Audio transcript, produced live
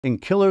In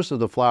Killers of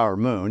the Flower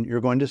Moon, you're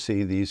going to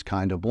see these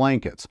kind of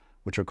blankets,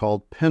 which are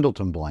called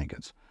Pendleton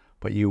blankets.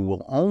 But you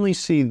will only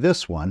see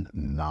this one,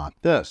 not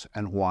this.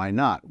 And why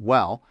not?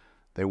 Well,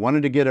 they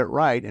wanted to get it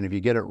right, and if you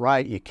get it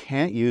right, you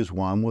can't use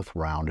one with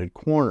rounded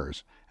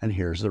corners. And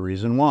here's the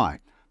reason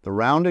why. The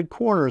rounded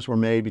corners were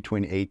made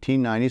between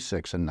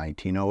 1896 and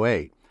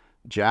 1908.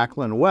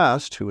 Jacqueline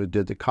West, who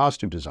did the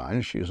costume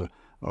design, she was an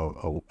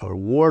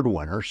award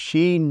winner,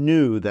 she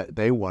knew that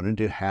they wanted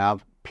to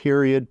have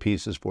period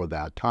pieces for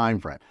that time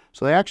frame.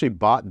 So they actually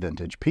bought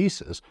vintage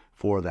pieces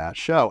for that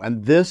show.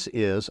 And this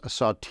is a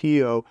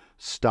Saltillo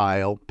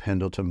style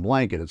Pendleton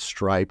blanket. It's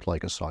striped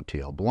like a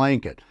Saltillo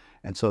blanket.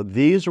 And so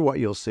these are what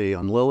you'll see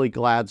on Lily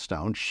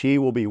Gladstone. She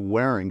will be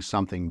wearing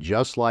something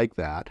just like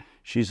that.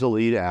 She's the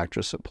lead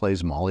actress that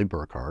plays Molly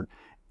Burkhart.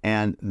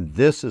 And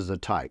this is the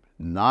type,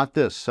 not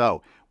this.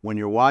 So when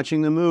you're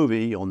watching the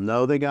movie, you'll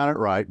know they got it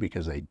right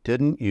because they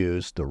didn't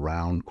use the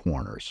round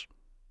corners.